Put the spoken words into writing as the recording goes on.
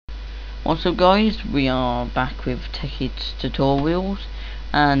What's up guys, we are back with Tekkit tutorials,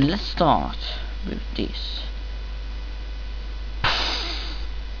 and let's start with this.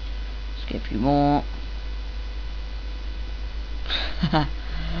 Let's get a few more.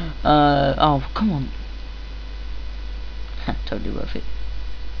 Oh come on. Totally worth it.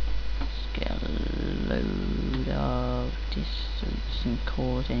 Let's get a load of this so it doesn't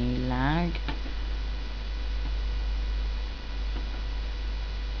cause any lag.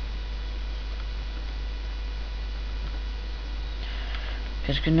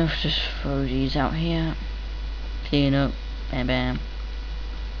 It's good enough to just throw these out here, clean up, bam bam,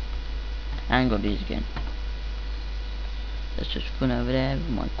 and got these again. Let's just run over there with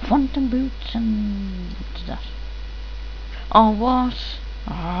my quantum boots and what's that? Oh what?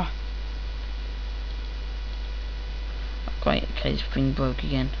 Ah. Great, okay, this thing broke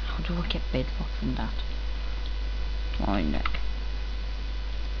again. How do I get bedrock from that? My neck.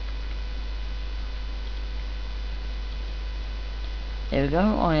 There we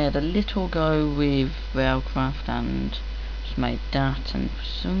go. I had a little go with railcraft and just made that, and for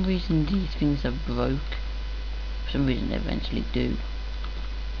some reason these things are broke. For some reason they eventually do,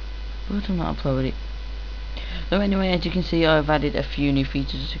 but I'm not uploading it. So anyway, as you can see, I've added a few new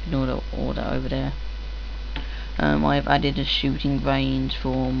features. You can ignore all that over there. I've added a shooting range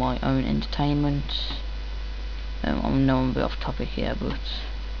for my own entertainment. I know I'm a bit off topic here, but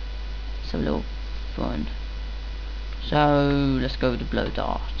it's a little fun. So let's go to blow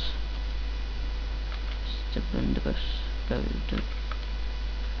darts. It's the blunderbuss.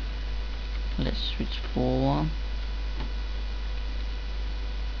 Let's switch forward.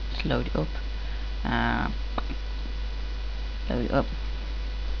 Let's load it up. Load it up.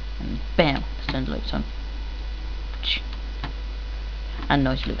 And bam! Let's turn the lights on. And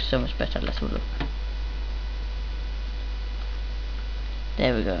noise looks so much better. Let's have a look.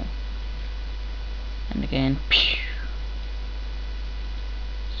 There we go. And again.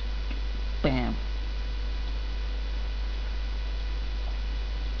 Bam.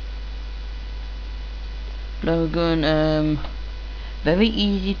 Blowgun, very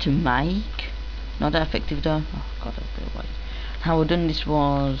easy to make. Not that effective though. Oh god, I feel like. How I done this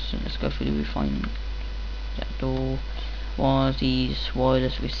was, let's go through the refinement. That door was these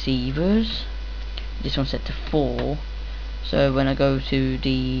wireless receivers. This one's set to 4. So when I go to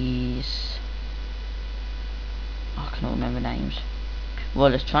these, I cannot remember names.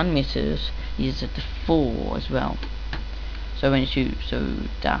 Wireless transmitters, these are set to 4 as well. So when you shoot, so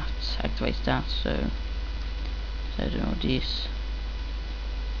that activates that. So I don't know this.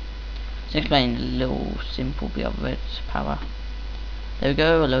 Let's explain a little simple bit of its power. There we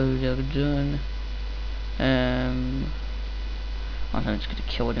go. Hello, they're done. I'm just gonna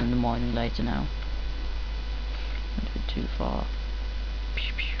kill them in the mining later now. Not a bit too far.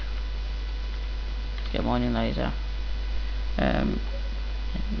 Pew, pew. Let's get mining later. Left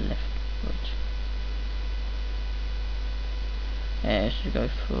foot. Should go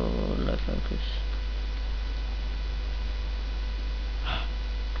for low focus.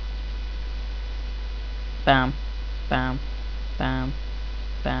 Bam, bam, bam,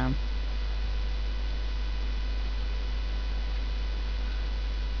 bam.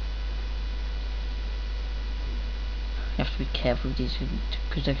 You have to be careful with these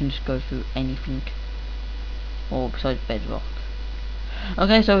because they can just go through anything, or besides bedrock.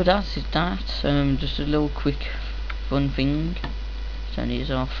 Okay, so that's that. Just a little quick fun thing. Turn these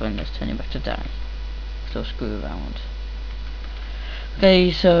off and let's turn it back to day. So screw around.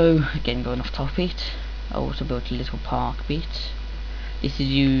 Okay, so again going off topic. I also built a little park bit. This is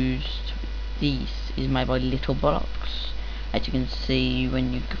made by little blocks. As you can see,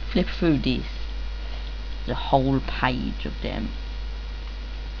 when you flip through this, there's a whole page of them.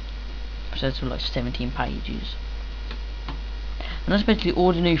 So it's like 17 pages. And that's basically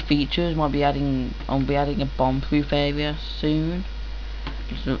all the new features. I'll be adding a bomb-proof area soon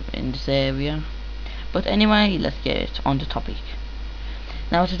in this area. But anyway, let's get on the topic.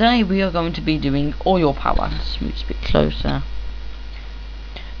 Now today we are going to be doing oil power. Let's move this a bit closer.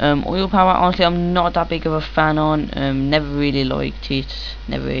 Oil power, honestly I'm not that big of a fan on. Never really liked it.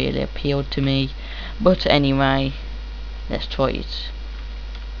 Never really appealed to me. But anyway, let's try it.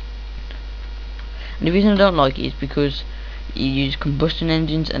 And the reason I don't like it is because you use combustion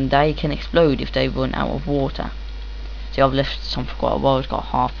engines and they can explode if they run out of water. See, I've left some for quite a while. It's got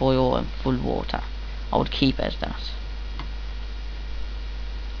half oil and full water. I would keep it as that.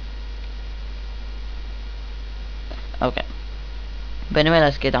 Okay, but anyway,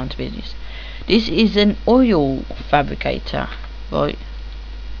 let's get down to business. This is an oil fabricator, right?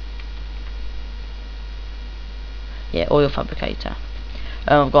 Yeah, oil fabricator.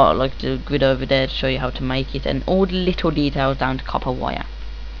 I've got like the grid over there to show you how to make it, and all the little details down to copper wire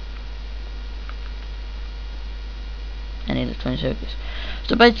and electronic circuits.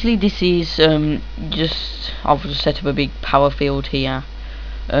 So basically this is I've just set up a big power field here.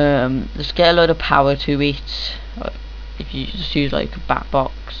 Just get a load of power to it, if you just use like a bat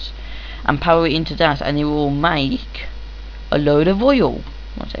box and power it into that, and it will make a load of oil.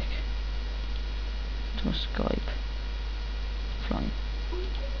 One sec. To Skype flying.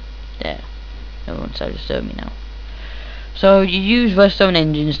 There. Everyone so disturb me now. So you use redstone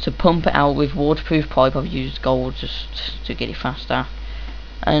engines to pump it out with waterproof pipe. I've used gold just to get it faster,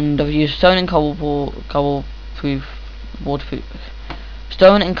 and I've used stone and cobble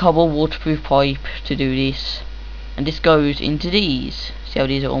waterproof pipe to do this, and this goes into these. See how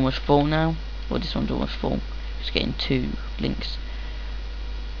these are almost full now? Well, this one's almost full. Just getting 2 links.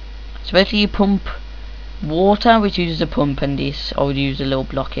 So basically you pump water, which uses a pump, and this I would use a little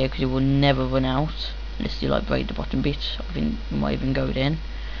block here because it will never run out unless you like break the bottom bit. I think you might even go then.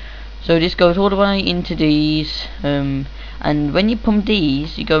 So this goes all the way into these, and when you pump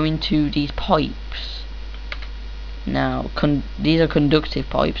these, you go into these pipes. Now these are conductive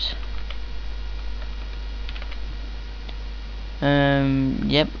pipes.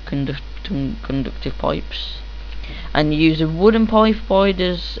 Yep, conductive pipes. And you use a wooden pipe by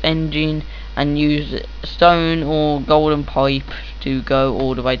this engine, and use stone or golden pipe to go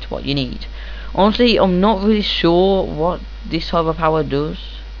all the way to what you need. Honestly, I'm not really sure what this type of power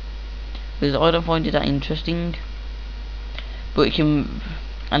does, because I don't find it that interesting. But it can,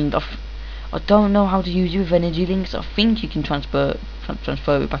 and I don't know how to use it with energy links. I think you can transfer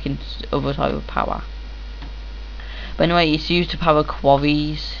it back into other type of power. But anyway, it's used to power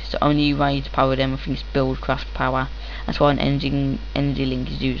quarries. It's the only way to power them. I think it's buildcraft power. That's what an energy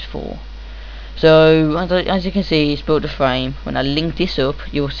link is used for. So as you can see, it's built a frame. When I link this up,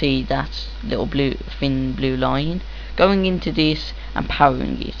 you'll see that little thin blue line going into this and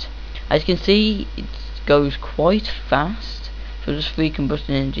powering it. As you can see, it goes quite fast. So just 3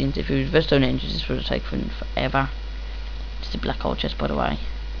 combustion engines. If it was redstone engines, this would take forever. It's a black hole chest, by the way.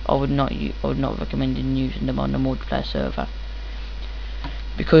 I would not recommend using them on the multiplayer server,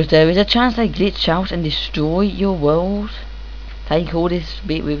 because there is a chance they glitch out and destroy your world. Take all this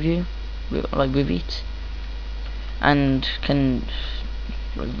bit with you, with it, and can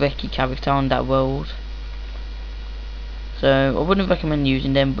wreck your character on that world. So I wouldn't recommend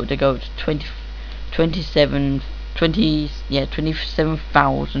using them, but they go to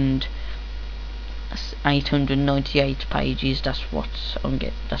 27,898 pages. That's what I'm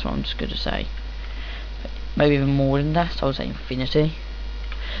just gonna say. Maybe even more than that. I would say infinity.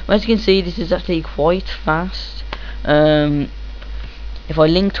 But as you can see, this is actually quite fast. If I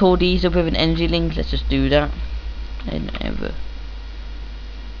linked all these up with an energy link, let's just do that.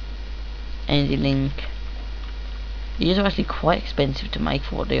 Energy link. These are actually quite expensive to make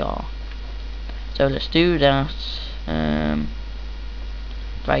for what they are. So let's do that.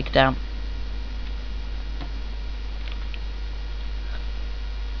 Breakdown.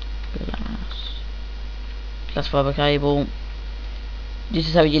 Glass fiber cable. This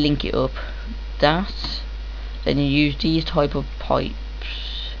is how you link it up. That. Then you use these type of pipes.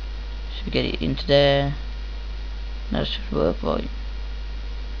 So we get it into there. That should work, right?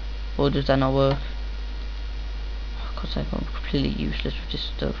 Or does that not work? Oh, God's sake, I'm completely useless with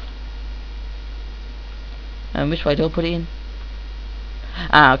this stuff. Which way do I put it in?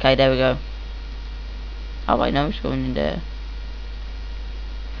 Ah, okay, there we go. Oh wait, no, it's going in there.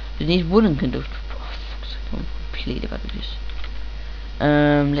 It needs wooden conductor. Oh, fuck's sake, I'm completely bad at this.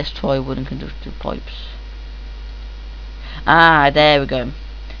 Let's try wooden conductive pipes. Ah, there we go.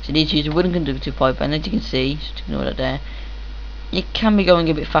 So you need to use a wooden conductive pipe, and as you can see, just ignore that there, it can be going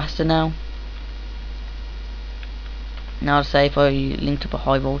a bit faster now. Now I'll say if I linked up a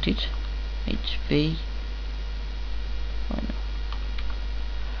high voltage HV.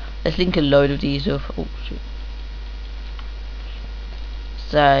 Let's link a load of these up. Oh shit.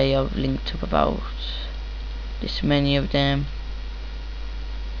 Say I've linked up about this many of them.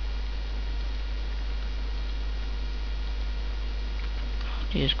 Oh,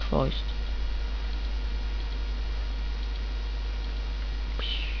 Jesus Christ.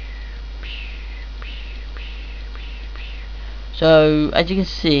 So as you can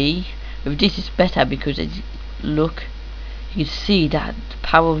see, with this it's better because look, you can see that the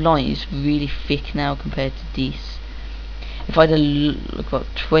power of line is really thick now compared to this. If I had look about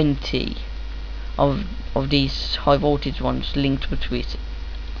 20 of these high voltage ones linked to it,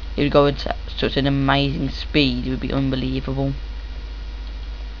 it would go at such an amazing speed. It would be unbelievable.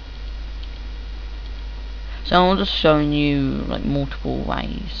 So I'm just showing you like multiple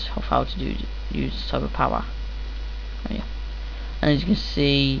ways of how to use this type of power. Oh, yeah. And as you can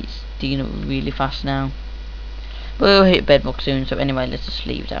see, it's digging up really fast now. But we'll hit bedrock soon, so anyway, let's just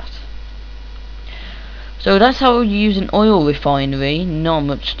leave that. So that's how you use an oil refinery. Not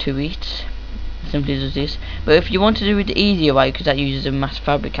much to it. Simply does this. But if you want to do it the easier way, because that uses a mass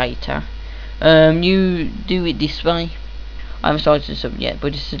fabricator, you do it this way. I haven't started this up yet,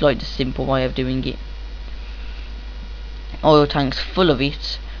 but this is like the simple way of doing it. Oil tanks full of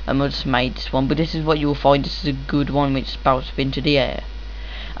it, and I just made this one, but this is what you will find. This is a good one which spouts up into the air.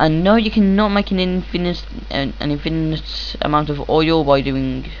 And no, you cannot make an infinite amount of oil by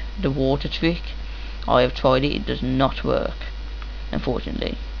doing the water trick. I have tried it; it does not work,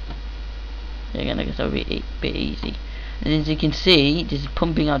 unfortunately. Again, I guess a bit easy. And as you can see, this is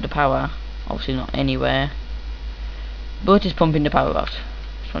pumping out the power. Obviously not anywhere, but it's pumping the power out.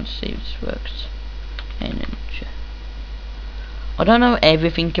 Just want to see if this works. Energy. I don't know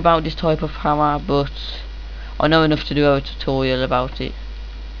everything about this type of power, but I know enough to do a tutorial about it.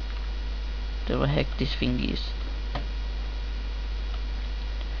 What the heck this thing is.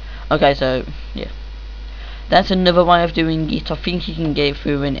 Okay, so yeah, that's another way of doing it. I think you can get it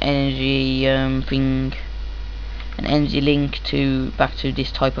through an energy thing, an energy link back to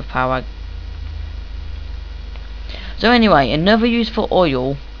this type of power. So anyway, another use for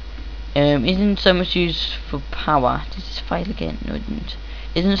oil isn't so much used for power. Did this fail again? No, it didn't.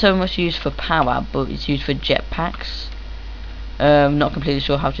 Isn't so much used for power, but it's used for jetpacks. Not completely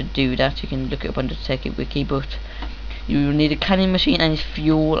sure how to do that. You can look it up on the Tekkit wiki, but you need a canning machine and it's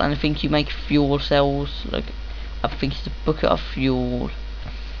fuel, and I think you make fuel cells. Like, I think it's a bucket of fuel,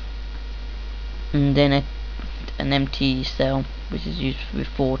 and then an empty cell, which is used with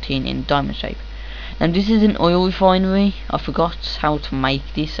 14 in diamond shape. And this is an oil refinery. I forgot how to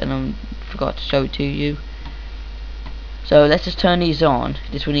make this, and I forgot to show it to you. So let's just turn these on.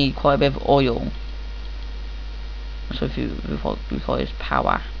 This will need quite a bit of oil. So if it requires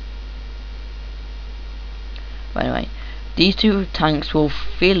power. But anyway, these two tanks will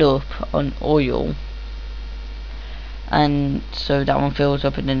fill up on oil, and so that one fills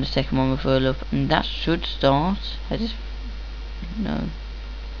up, and then the second one will fill up, and that should start. No,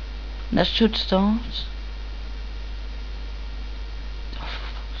 that should start.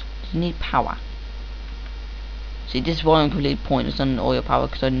 You need power. See, this is why I'm completely pointless on oil power,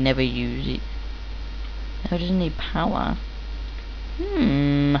 because I never use it. No, it doesn't need power.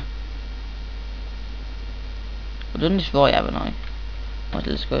 I've done this right, haven't I? Right,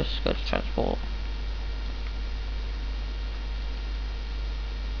 let's go to transport.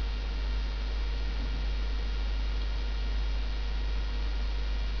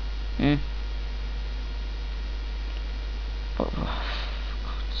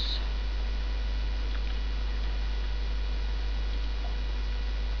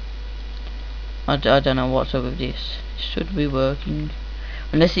 I don't know what's up with this. It should be working,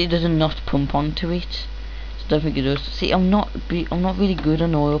 unless it does not pump onto it. So I don't think it does. See, I'm not really good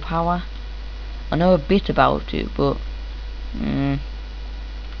on oil power. I know a bit about it, but you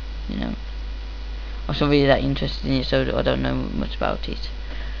know, I'm not really that interested in it, so I don't know much about it.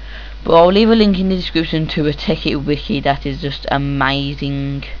 But I'll leave a link in the description to a Tekkit wiki that is just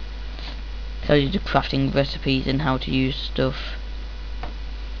amazing. Tells you the crafting recipes and how to use stuff.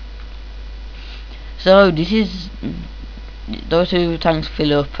 So this is, those two tanks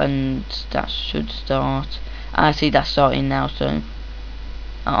fill up, and that should start. I see that's starting now, so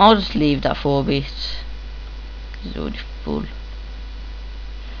I'll just leave that for a bit. It's already full.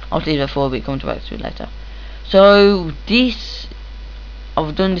 I'll leave that for a bit, come back to it later. So this,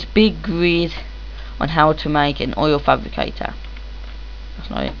 I've done this big grid on how to make an oil fabricator. That's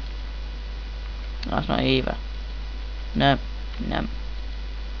not it. That's not it either. No.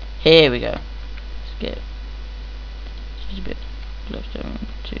 Here we go. Let's get just a bit closer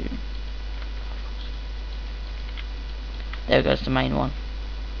to. There goes the main one.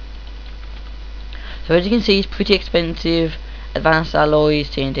 So as you can see, it's pretty expensive. Advanced alloys,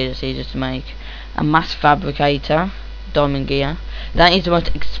 TNT just to make a mass fabricator, diamond gear. That is the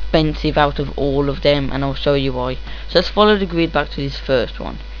most expensive out of all of them, and I'll show you why. So let's follow the grid back to this first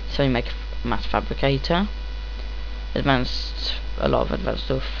one. So you make a mass fabricator, a lot of advanced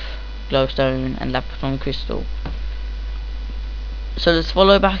stuff, glowstone and lapis crystal. So let's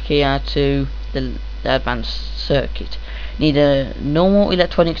follow back here to the advanced circuit. Need a normal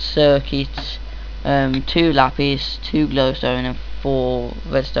electronic circuit, 2 lapis, 2 glowstone and 4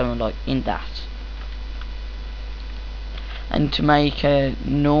 redstone, like in that. And to make a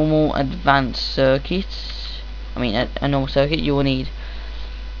normal advanced circuit, a normal circuit, you will need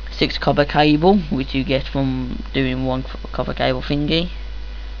 6 copper cable, which you get from doing 1 copper cable thingy.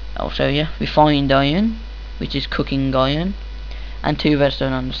 I'll show you. Refined iron, which is cooking iron, and 2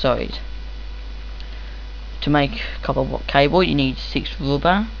 redstone on the side. To make copper cable, you need 6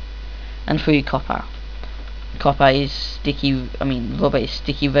 rubber and 3 copper. Rubber is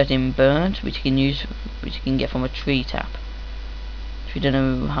sticky resin burnt, which you can get from a tree tap. If you don't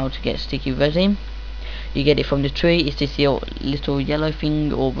know how to get sticky resin, you get it from the tree. It's this little yellow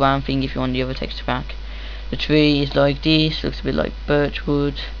thing or brown thing if you're on the other texture pack. The tree is like this, looks a bit like birch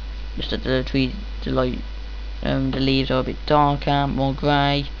wood, just that the leaves are a bit darker, more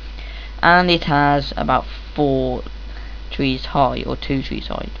grey, and it has about 4 trees high or 2 trees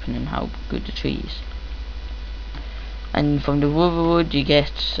high, depending on how good the tree is. And from the rubber wood you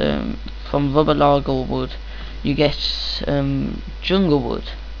get from rubber log or wood you get jungle wood.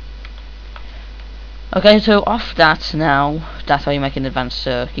 Okay, so off that now, that's how you make an advanced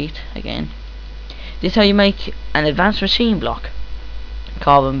circuit again. This is how you make an advanced machine block.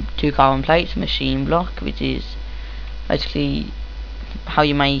 2 carbon plates, machine block, which is basically how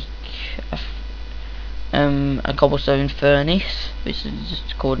you make a cobblestone furnace, which is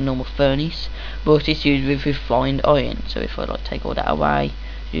just called a normal furnace, but it's used with refined iron. So if I take all that away,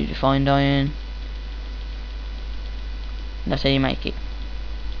 use refined iron, that's how you make it.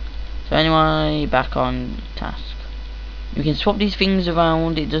 So anyway, back on task. You can swap these things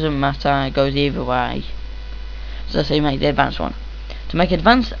around, it doesn't matter, it goes either way. So that's how you make the advanced one. To make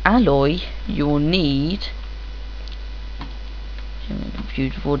advanced alloy, you will need, I'm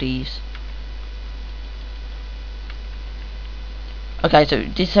confused with all these. Okay, so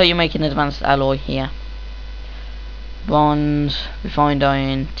this is how you make an advanced alloy here. Bronze, refined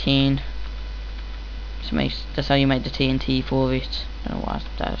iron, tin. That's how you make the TNT for it. I don't know what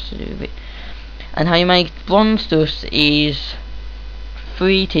that has to do with it. And how you make bronze dust is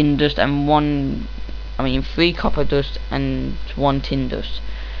 3 tin dust and 3 copper dust and 1 tin dust.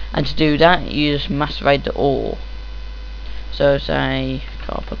 And to do that, you just macerate the ore. So say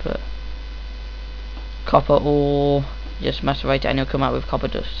copper ore, just macerate it and it'll come out with copper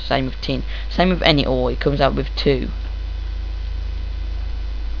dust. Same with tin. Same with any ore, it comes out with 2.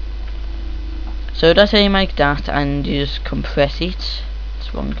 So that's how you make that, and you just compress it.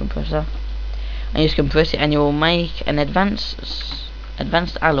 It's one compressor. And you just compress it and you will make an advanced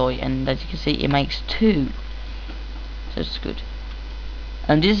alloy, and as you can see it makes 2. So it's good.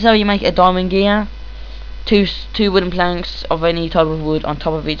 And this is how you make a diamond gear. Two wooden planks of any type of wood on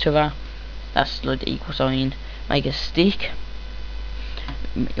top of each other. That's like the equal sign. Make a stick.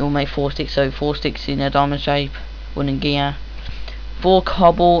 It will make 4 sticks, so 4 sticks in a diamond shape, wooden gear. 4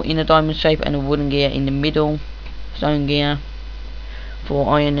 cobble in a diamond shape and a wooden gear in the middle, stone gear.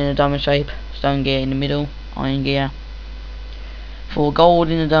 4 iron in a diamond shape, stone gear in the middle, iron gear. 4 gold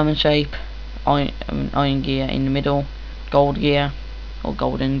in a diamond shape, iron gear in the middle, gold gear or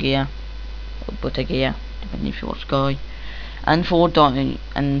golden gear or butter gear, depending if you watch Sky. And 4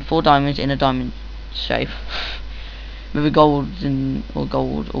 diamonds in a diamond shape with a gold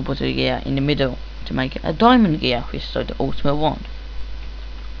or butter gear in the middle to make a diamond gear, which is like the ultimate one.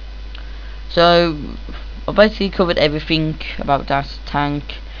 So I basically covered everything about that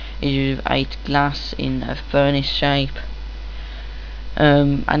tank. Is used 8 glass in a furnace shape.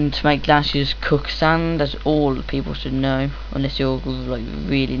 And to make glass you just cook sand. That's all people should know, unless you're like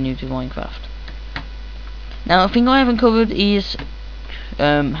really new to Minecraft. Now a thing I haven't covered is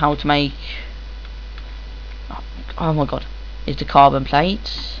how to make, oh my god, is the carbon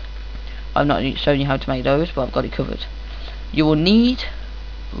plates. I've not shown you how to make those, but I've got it covered. You will need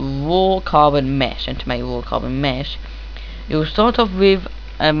raw carbon mesh, and to make raw carbon mesh you'll start off with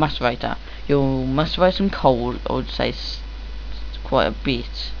a macerator. You'll macerate some coal, I would say quite a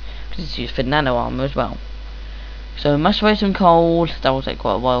bit, because it's used for nano armor as well. So macerate some coal, that will take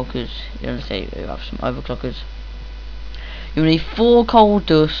quite a while because you have some overclockers. You'll need 4 coal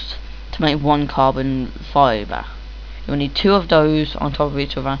dust to make 1 carbon fibre. You'll need 2 of those on top of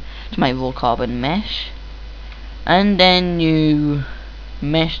each other to make raw carbon mesh, and then you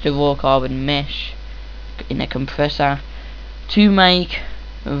mesh the raw carbon mesh in a compressor to make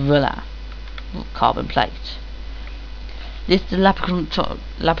ruler carbon plates. This is the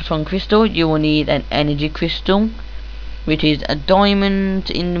lapotron crystal. You will need an energy crystal, which is a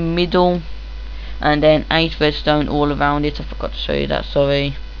diamond in the middle, and then 8 redstone all around it. I forgot to show you that,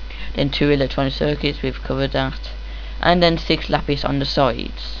 sorry. Then 2 electronic circuits, we've covered that, and then 6 lapis on the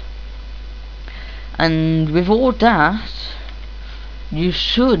sides. And with all that, you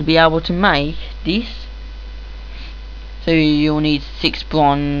should be able to make this. So you'll need 6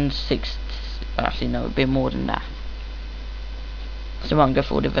 bronze, 6, actually no, a bit more than that. So I won't go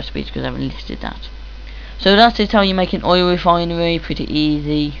through all the recipes because I haven't listed that. So that's just how you make an oil refinery, pretty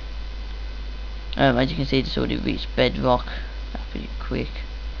easy. As you can see, it's already reached bedrock. That's pretty quick.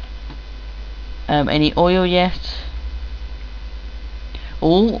 Any oil yet?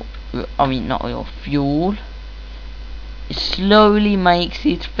 Oh, I mean not oil, fuel. It slowly makes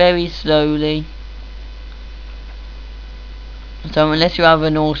it, very slowly. So unless you have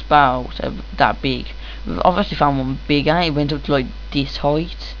an horse barrel so that big, we've obviously found one bigger. It went up to like this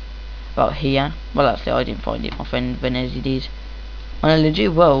height, about here. Well, actually I didn't find it, my friend Venezi did. On a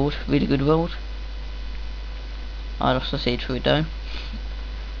legit world, really good world. I lost the seed through it though.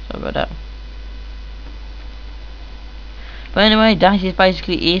 Sorry about that. But anyway, that is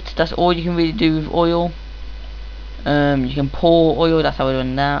basically it. That's all you can really do with oil. You can pour oil, that's how I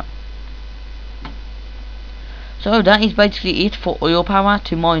done that. So that is basically it for oil power,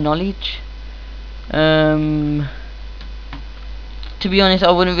 to my knowledge. To be honest,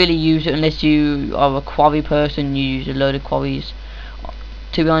 I wouldn't really use it unless you are a quarry person. You use a load of quarries.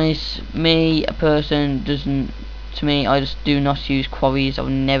 To be honest, me, a person doesn't. To me, I just do not use quarries. I've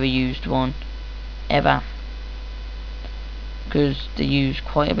never used one, ever, because they use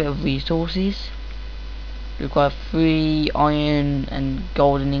quite a bit of resources. You require 3 iron and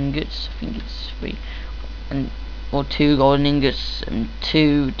golden ingots. I think it's 3, or 2 golden ingots and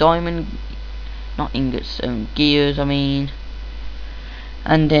 2 diamond, not ingots, gears. I mean,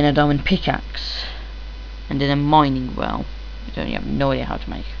 and then a diamond pickaxe, and then a mining well. I don't have no idea how to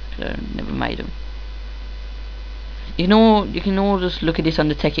make, because I've never made them. You can all just look at this on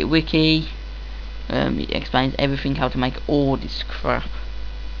the Tekkit wiki. It explains everything, how to make all this crap.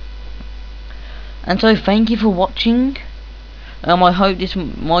 And so thank you for watching. I hope this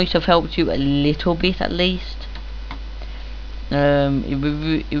might have helped you a little bit at least. It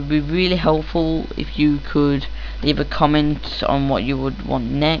would be really helpful if you could leave a comment on what you would want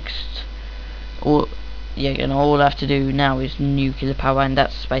next. Or yeah, and all I have to do now is nuclear power, and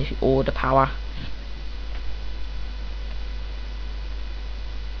that's basically all the power.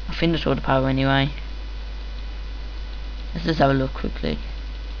 I think that's all the power anyway. Let's just have a look quickly.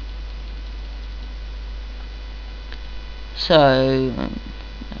 So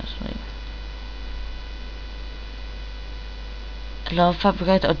lava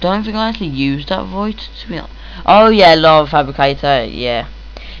fabricator. I don't think I actually used that right, to be honest. Oh yeah, lava fabricator. Yeah,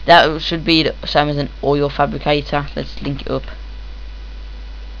 that should be the same as an oil fabricator. Let's link it up.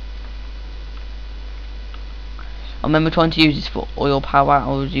 I remember trying to use this for oil power. I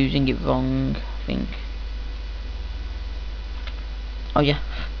was using it wrong, I think. Oh yeah,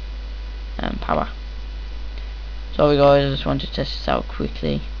 power. Sorry guys, I just wanted to test this out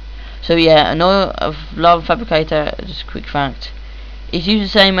quickly. So yeah, an lava fabricator, just a quick fact, it's used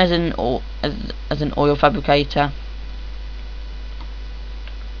the same as an oil fabricator.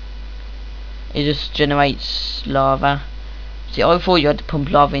 It just generates lava. See, I thought you had to pump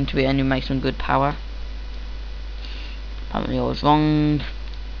lava into it and you make some good power. Apparently I was wrong.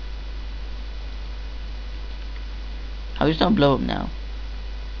 How is it not blow up now?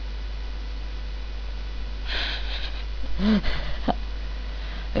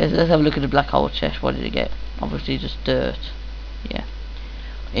 Let's have a look at the black hole chest. What did it get? Obviously just dirt. Yeah.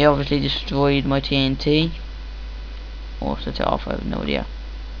 It obviously destroyed my TNT. Or set it off, I have no idea.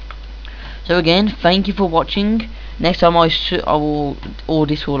 So again, thank you for watching. Next time I will, all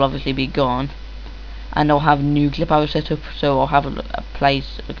this will obviously be gone. And I'll have nuclear power set up, so I'll have a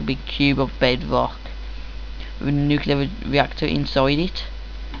place, like a big cube of bedrock with a nuclear reactor inside it.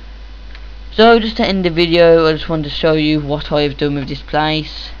 So just to end the video, I just wanted to show you what I've done with this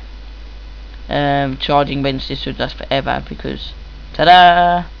place. Charging bench, this should last forever because,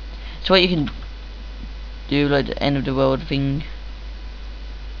 ta-da! So what you can do, like the end of the world thing.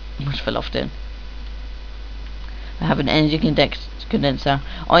 Almost fell off then. I have an energy condenser.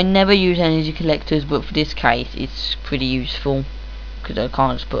 I never use energy collectors, but for this case it's pretty useful because I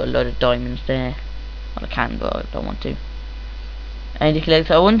can't just put a load of diamonds there. Well, I can, but I don't want to. Energy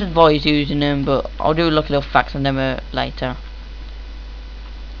collector, I wouldn't advise using them, but I'll do like a little facts on them later.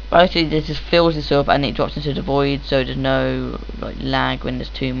 Basically this just fills this up and it drops into the void, so there's no like lag when there's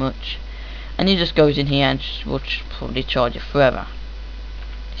too much. And it just goes in here and will probably charge it forever.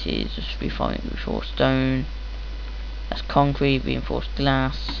 This is just reinforced stone. That's concrete, reinforced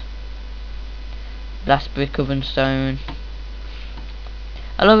glass, blast brick, oven stone.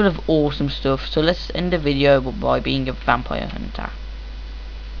 A load of awesome stuff. So let's end the video by being a vampire hunter.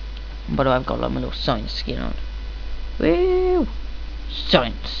 By the way, I've got like my little science skin on. Woo!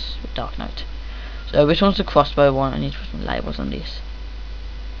 Science with Dark Knight. So which one's the crossbow one? I need to put some labels on this.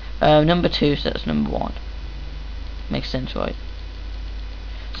 Number 2, so that's number 1. Makes sense, right?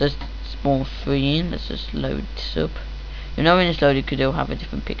 So let's spawn 3 in. Let's just load this up. You know when it's loaded, because it'll have a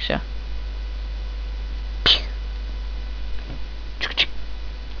different picture.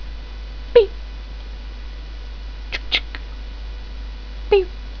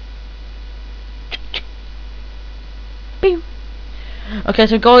 Okay,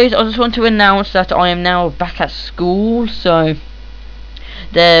 so guys, I just want to announce that I am now back at school, so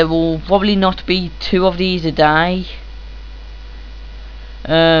there will probably not be 2 of these a day.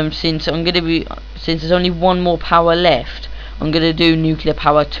 Since there's only 1 more power left, I'm gonna do nuclear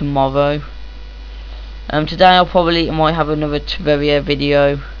power tomorrow. Today I might have another Terraria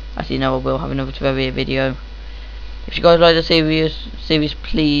video. Actually, no, I will have another Terraria video. If you guys like the series,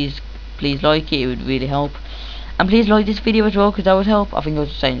 please like it. It would really help. And please like this video as well, because that would help. I think I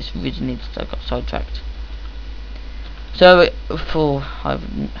was saying this originally, so I got sidetracked. So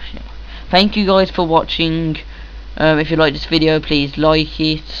thank you guys for watching. If you like this video, please like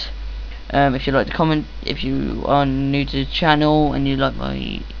it. If you like the comment, if you are new to the channel and you like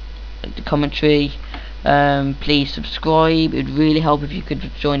the commentary, please subscribe. It would really help if you could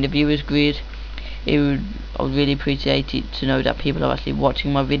join the viewers grid. I would really appreciate it to know that people are actually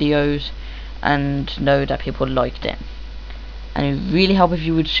watching my videos and know that people like them. And it would really help if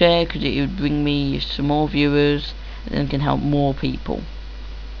you would share, because it would bring me some more viewers and can help more people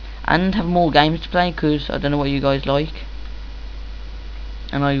and have more games to play, because I don't know what you guys like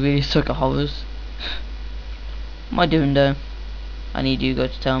and I really suck at horrors. What am I doing though? I need you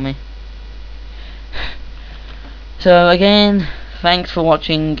guys to tell me. So again, thanks for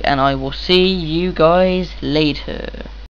watching, and I will see you guys later.